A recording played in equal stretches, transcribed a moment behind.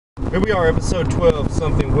Here we are, episode 12,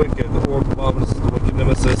 Something Wicked, the Oracle of Ominous, the Wicked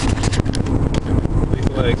Nemesis.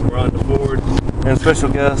 Lethal Legs, we're on the board. And special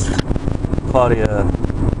guest, Claudia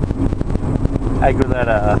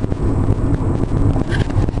Aguilera.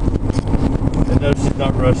 And no, she's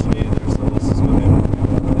not Russian either, so this is going to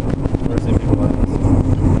Russian people like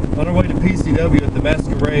us. On our way to PCW at the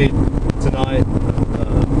Masquerade tonight,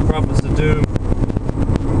 Prophets of Doom,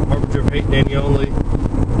 Harbinger of Hate, Danny Only,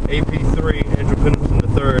 AP3, Andrew Pendleton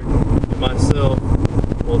III, and myself.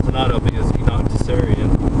 Well, tonight I'll be as Enoch Tessarian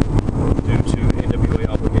due to NWA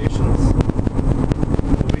obligations.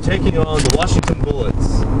 We'll be taking on the Washington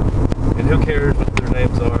Bullets, and who cares what their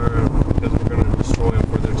names are, because we're going to destroy them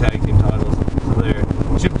for their tag team titles. So there.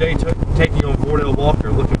 Chip Day taking on Vordell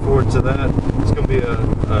Walker. Looking forward to that. It's going to be a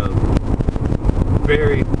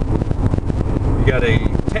very, you got a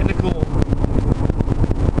technical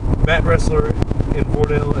mat wrestler in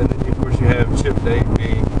Vordell, and then of course you have Chip Day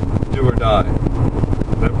being do or die.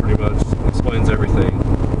 That pretty much explains everything.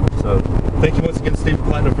 So thank you once again, Steve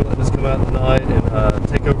Platinum, for letting us come out tonight and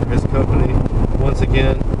take over his company once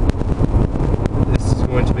again. This is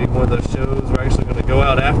going to be one of those shows. We're actually going to go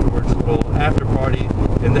out afterwards, a little after party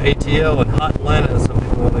in the ATL in Hot Atlanta, as some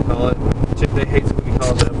people want to call it. Chip Day hates it when we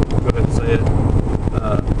call it that, but we'll go ahead and say it.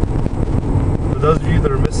 For those of you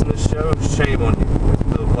that are missing this show, shame on you. As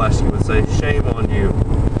Bill Flashy would say, shame on you.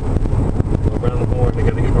 Around the horn, I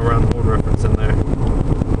got to get my around the horn reference in there.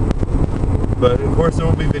 But of course, there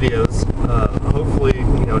will be videos. Hopefully,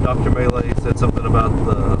 you know, Dr. Melee said something about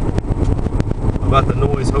the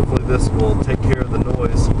noise. Hopefully, this will take care of the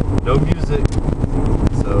noise. No music,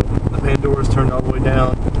 so the Pandora's turned all the way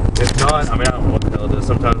down. If not, I mean, I don't know what the hell it is.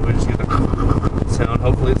 Sometimes we just get the sound.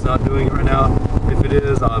 Hopefully, it's not doing it right now. If it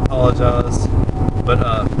is, I apologize. But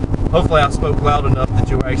hopefully, I spoke loud enough that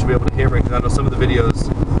you were actually be able to hear me, because I know some of the videos,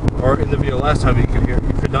 or in the video last time, you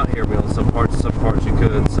could not hear me on some parts you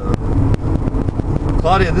could. So,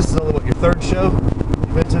 Claudia, this is only what, your third show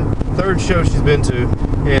you've been to? Third show she's been to,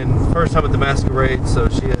 and first time at the Masquerade, so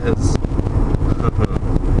she has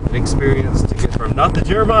an experience to get from, not the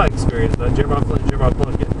Jeremiah experience, not Jeremiah Flint, Jeremiah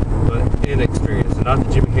Plunkett, but an experience, and not the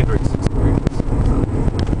Jimi Hendrix experience.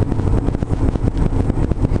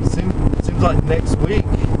 So, seems like next week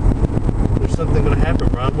there's something going to happen,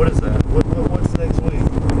 Ron. What is that? What's next week?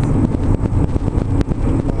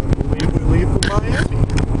 We leave for Miami.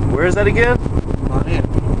 Where is that again? Miami.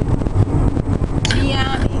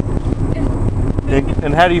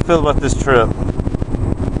 And how do you feel about this trip?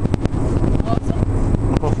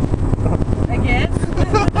 Awesome. I guess.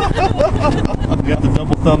 We got the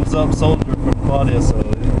double thumbs up soldier from Claudia, so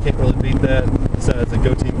you can't really beat that. Besides a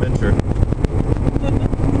go team venture.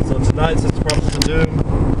 So tonight, since the Prophets of Doom,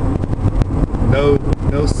 no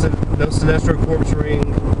Sinestro Corpse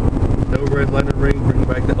ring, no Red Lantern ring. Bring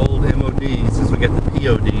back the old MOD since we got the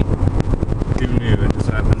POD. Too new, it just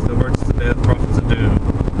happens. No Merchants of Death, Prophets of Doom.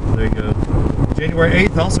 There you go. January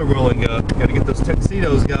 8th also rolling up. Got to get those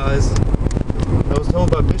tuxedos, guys. I was told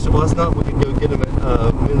by Bishop last night we could go get them at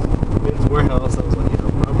men's warehouse. I was like, you know,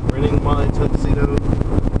 I'm renting my tuxedo.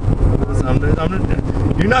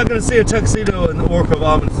 You're not going to see a tuxedo in the Oracle of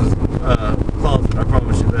Ominous' closet, I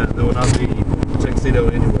promise you that. There will not be a tuxedo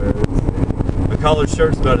anywhere. A collared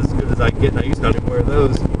shirt's about as good as I get, and I used to not even wear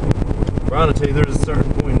those. Brian, I'll tell you, there's a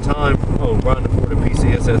certain point in time. Oh, Brian afforded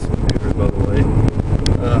PCSS computers, by the way.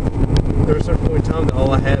 There was a certain point in time that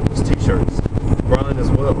all I had was t-shirts. Brian as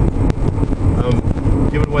well. I'm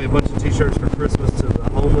giving away a bunch of t-shirts for Christmas to the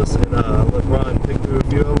homeless, and let Brian pick through a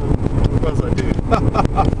few of them. Brian's like, dude,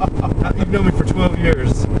 you've known me for 12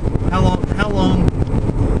 years. How long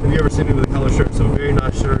have you ever seen me with a collared shirt? So very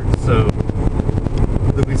nice shirt. So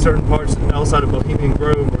there'll be certain parts outside of Bohemian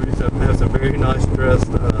Grove where we used to have some very nice dressed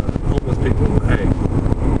homeless people. But hey,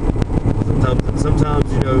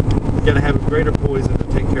 sometimes you know, you gotta have a greater poison to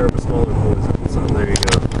take care of a smaller poison. So there you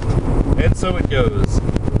go. And so it goes.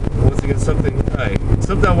 Once again, something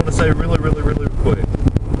I want to say really quick.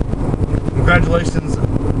 Congratulations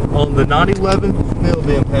on the 9/11 bill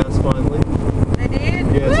being passed finally. They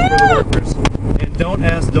did? Yes, Woo! for the workers. And don't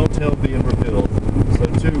ask, don't tell being repealed. So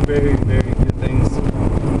two very good things.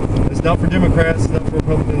 It's not for Democrats, it's not for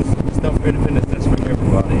Republicans, it's not for independents, that's for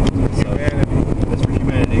everybody. So, that's for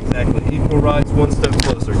humanity, exactly. Equal rights, one step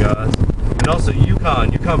closer, guys. And also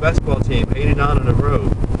UConn basketball team, 89 in a row.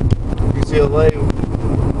 UCLA,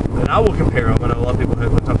 and I will compare them. I know a lot of people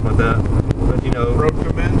have been talking about that, but you know, Broke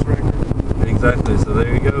the men's record. Exactly. So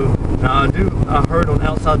there you go. Now I heard on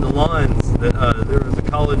Outside the Lines that there was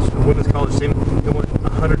a women's college team that went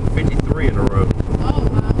 153 in a row. Oh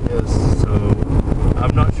wow. Yes. So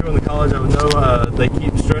I'm not sure in the college. I know they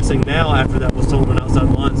keep stressing now after that was told on Outside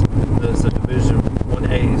the Lines.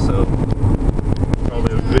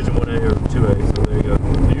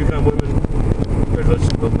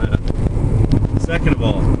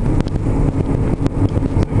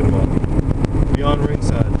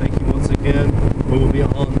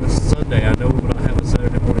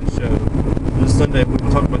 Sunday. We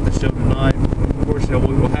will talk about the show tonight. Of course, we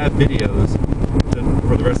will have videos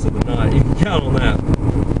for the rest of the night. You can count on that.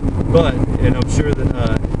 But, and I'm sure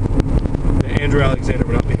that Andrew Alexander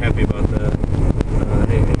would not be happy about that.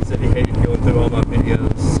 He said he hated going through all my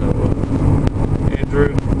videos. So,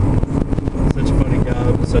 Andrew, such a funny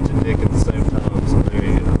guy, but such a dick at the same time. So there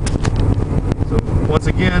you go. So once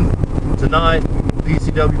again, tonight,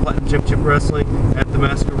 PCW Platinum Championship Wrestling at the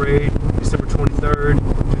Masquerade, December 23rd,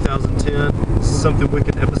 2010. This is Something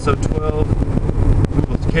Wicked, episode 12. We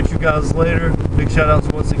will catch you guys later. Big shout outs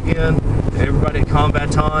once again to everybody at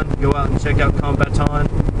Combaton. Go out and check out Combaton.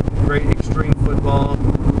 Great extreme football.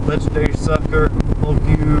 Legendary Sucker, Hulk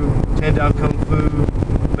U, Tandao Kung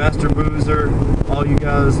Fu, Master Boozer, all you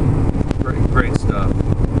guys, great stuff.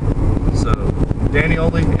 So, Danny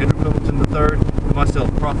Oley, Andrew Pilkington III, and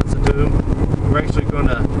myself, Prophets of Doom, we're actually going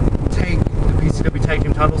to take the PCW Tag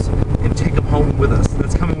Team titles and take them home with us.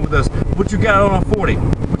 That's coming with us. What you got on our 40?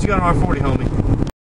 What you got on our 40, homie?